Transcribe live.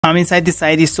I'm inside the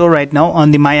Sidestore right now on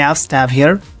the My Apps tab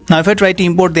here. Now if I try to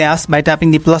import the apps by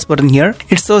tapping the plus button here,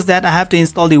 it shows that I have to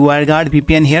install the Wireguard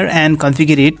VPN here and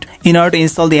configure it in order to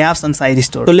install the apps on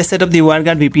Sidestore. So let's set up the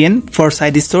Wireguard VPN for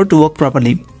Sidestore to work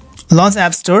properly. Launch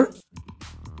App Store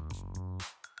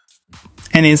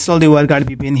and install the Wireguard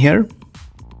VPN here.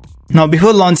 Now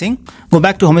before launching, go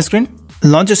back to home screen.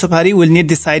 Launch a Safari will need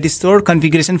the Sidestore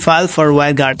configuration file for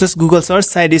Wireguard. Just Google search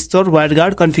Sidestore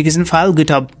Wireguard configuration file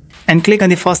GitHub and click on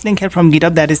the first link here from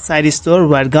GitHub, that is Sidestore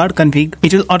Wireguard config.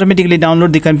 It will automatically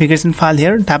download the configuration file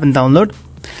here. Tap and download.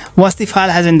 Once the file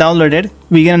has been downloaded,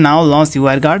 we're gonna now launch the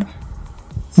Wireguard.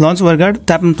 Launch Wireguard,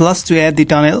 tap on plus to add the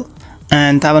tunnel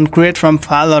and tap on create from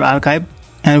file or archive,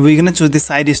 and we're gonna choose the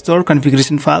Sidestore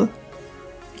configuration file.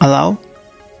 Allow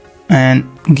and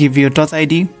give your touch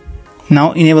ID.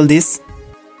 Now enable this.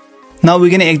 Now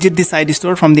we're gonna exit the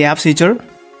Sidestore from the app switcher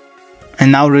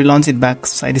and now relaunch it back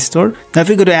Sidestore. Now if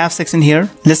we go to app section here,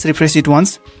 let's refresh it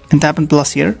once and tap on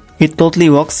plus here. It totally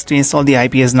works to install the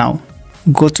IPAs now.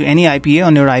 Go to any IPA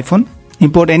on your iPhone,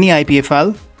 import any IPA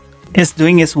file. It's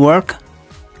doing its work.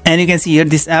 And you can see here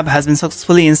this app has been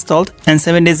successfully installed and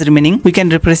 7 days remaining. We can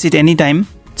refresh it anytime.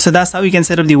 So that's how you can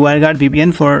set up the Wireguard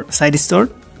VPN for Sidestore.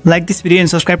 Like this video and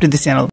subscribe to this channel.